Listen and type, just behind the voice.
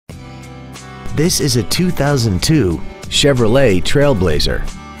This is a 2002 Chevrolet TrailBlazer.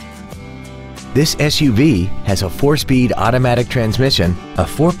 This SUV has a 4-speed automatic transmission, a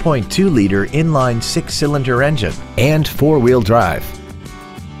 4.2-liter inline 6-cylinder engine, and 4-wheel drive.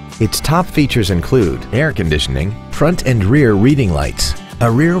 Its top features include air conditioning, front and rear reading lights, a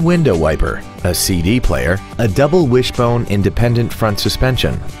rear window wiper, a CD player, a double wishbone independent front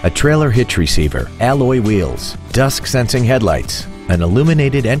suspension, a trailer hitch receiver, alloy wheels, dusk sensing headlights, an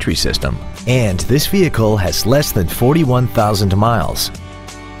illuminated entry system, and this vehicle has less than 41,000 miles.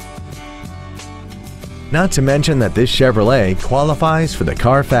 Not to mention that this Chevrolet qualifies for the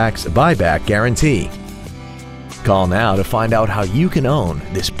Carfax buyback guarantee. Call now to find out how you can own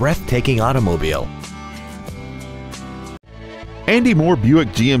this breathtaking automobile. Andy Mohr Buick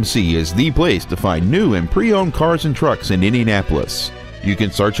GMC is the place to find new and pre-owned cars and trucks in Indianapolis. You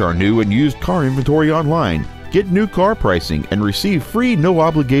can search our new and used car inventory online, get new car pricing, and receive free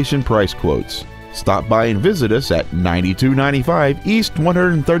no-obligation price quotes. Stop by and visit us at 9295 East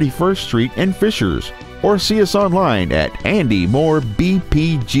 131st Street in Fishers, or see us online at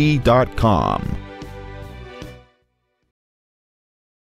andymohrbpg.com.